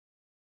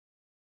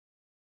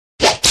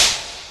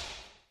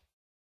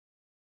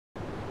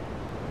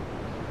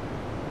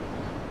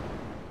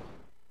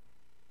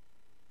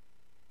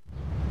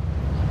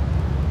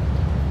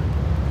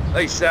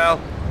Hey, Sal.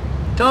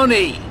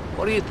 Tony,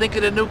 what do you think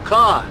of the new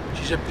car?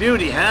 She's a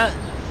beauty, huh?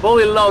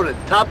 Fully loaded,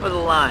 top of the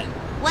line.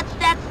 What's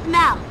that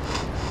smell?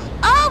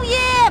 Oh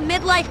yeah,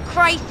 midlife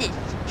crisis.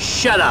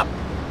 Shut up.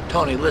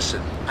 Tony,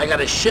 listen. I got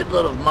a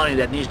shitload of money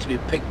that needs to be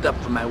picked up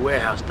from my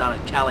warehouse down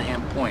at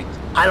Callahan Point.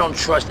 I don't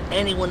trust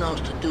anyone else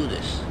to do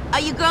this.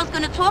 Are you girls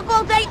gonna talk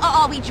all day, or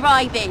are we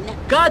driving?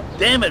 God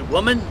damn it,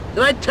 woman.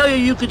 Did I tell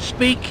you could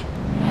speak?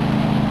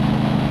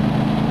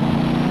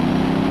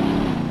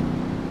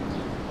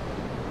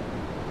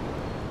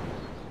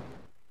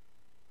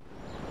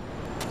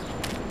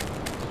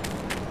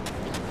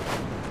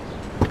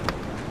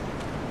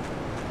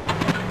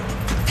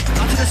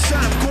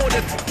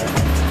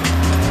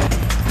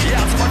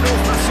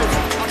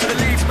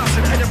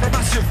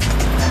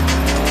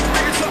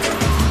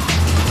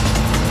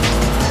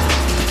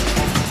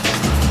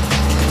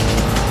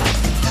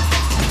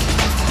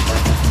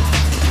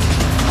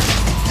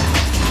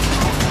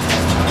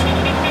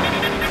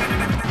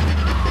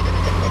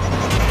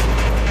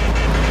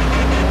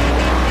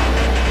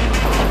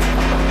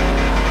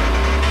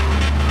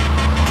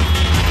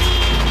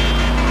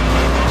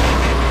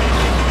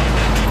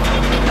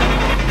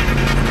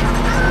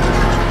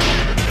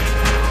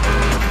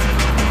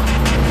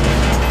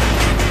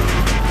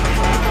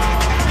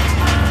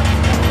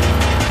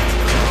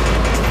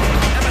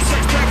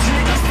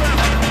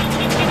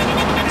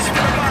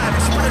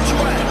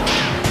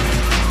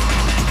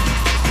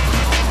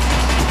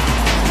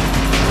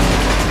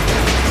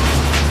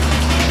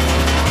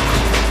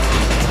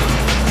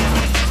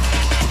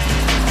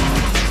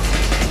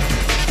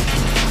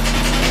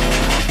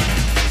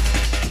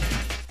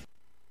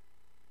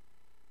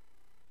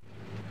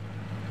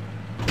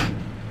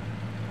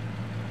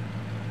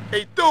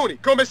 Hey, Tony,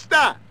 come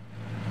sta?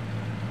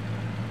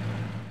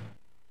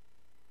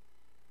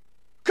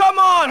 Come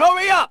on,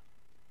 hurry up!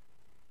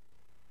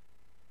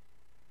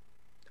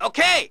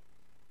 Okay,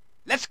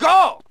 let's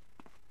go!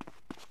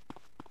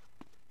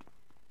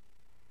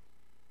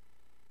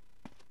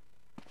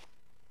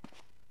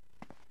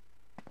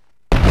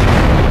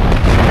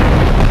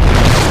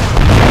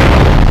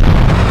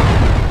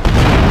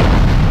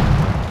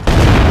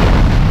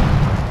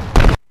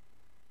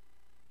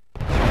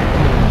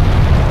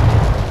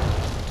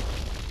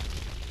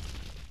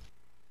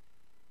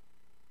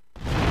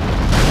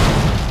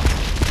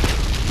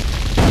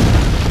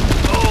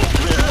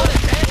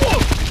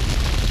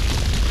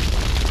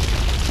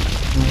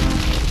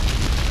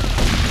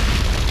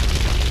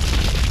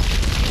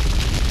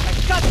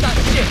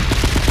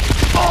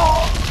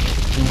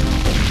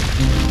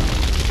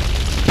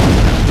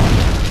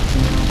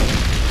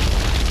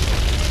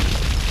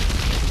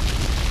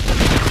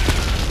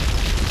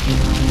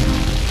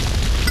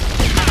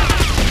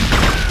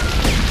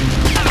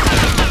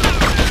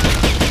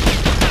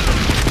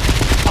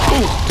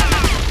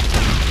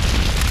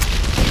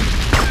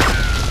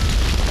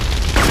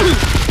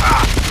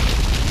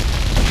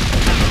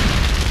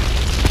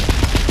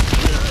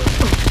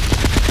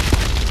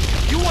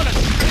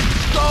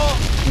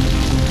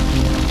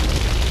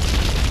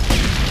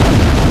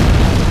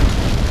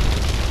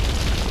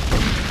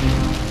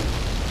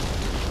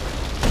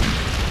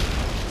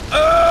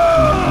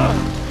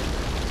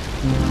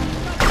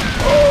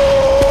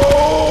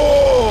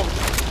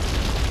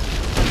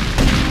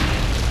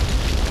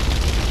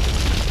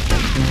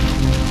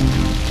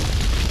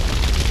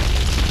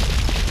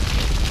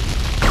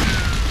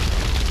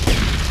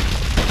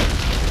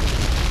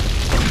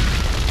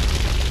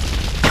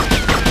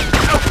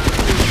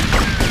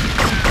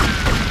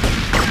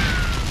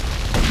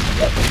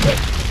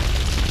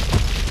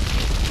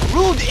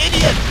 Rude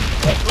idiot!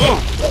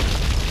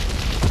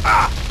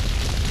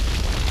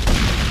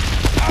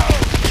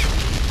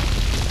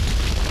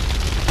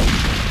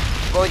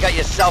 You've only got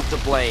yourself to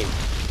blame.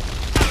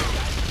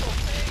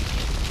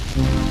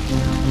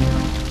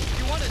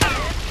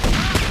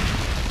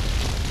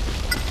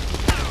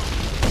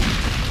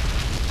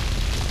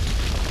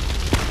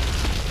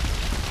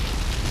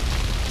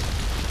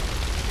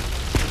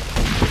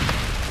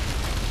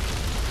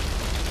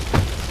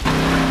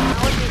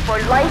 For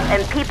life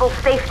and people's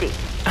safety.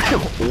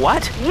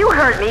 What? You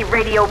heard me,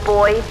 radio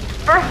boy.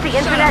 First the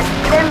internet,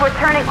 then we're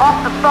turning off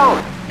the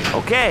phone.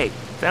 Okay,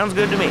 sounds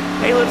good to me.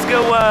 Hey, let's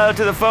go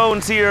to the phone,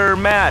 see your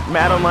Matt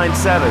on line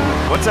 7.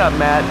 What's up,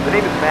 Matt? The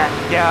name is Matt.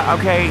 Yeah,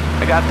 okay,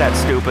 I got that,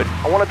 stupid.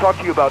 I want to talk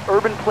to you about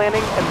urban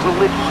planning and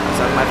religion.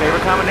 Sounds my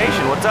favorite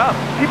combination. What's up?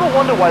 People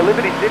wonder why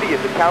Liberty City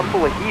is a town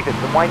full of heathens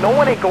and why no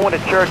one ain't going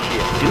to church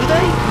here. Do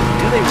they?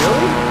 Do they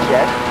really?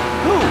 Yes.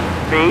 Who?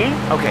 Me?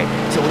 Okay,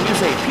 so when you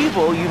say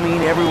people, you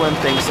mean everyone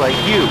thinks like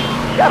you.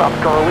 Shut up,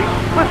 girlie.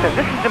 Listen,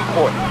 this is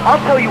important.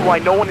 I'll tell you why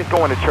no one is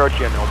going to church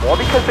here no more,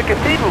 because the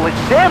cathedral is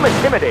damn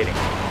intimidating.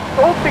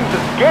 Those things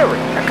are scary.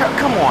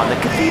 Come on, the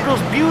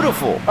cathedral's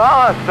beautiful.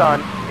 Son,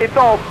 it's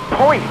all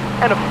point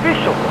and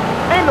official.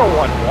 And no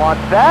one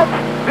wants that.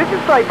 This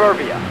is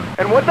suburbia,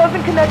 and what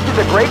doesn't connect to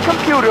the great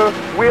computer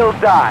will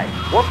die.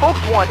 What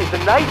folks want is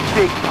a nice,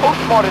 big,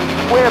 postmodern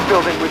square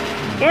building with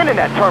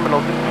internet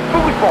terminals and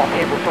foosball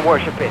tables to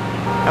worship in.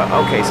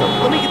 Okay, so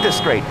let me get this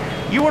straight.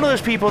 You're one of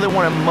those people that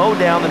want to mow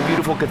down the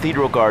beautiful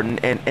cathedral garden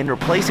and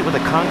replace it with a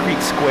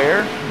concrete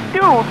square?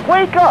 Dude,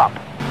 wake up!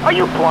 Are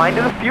you blind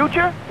to the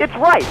future? It's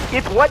right.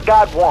 It's what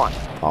God wants.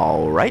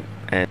 All right.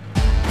 And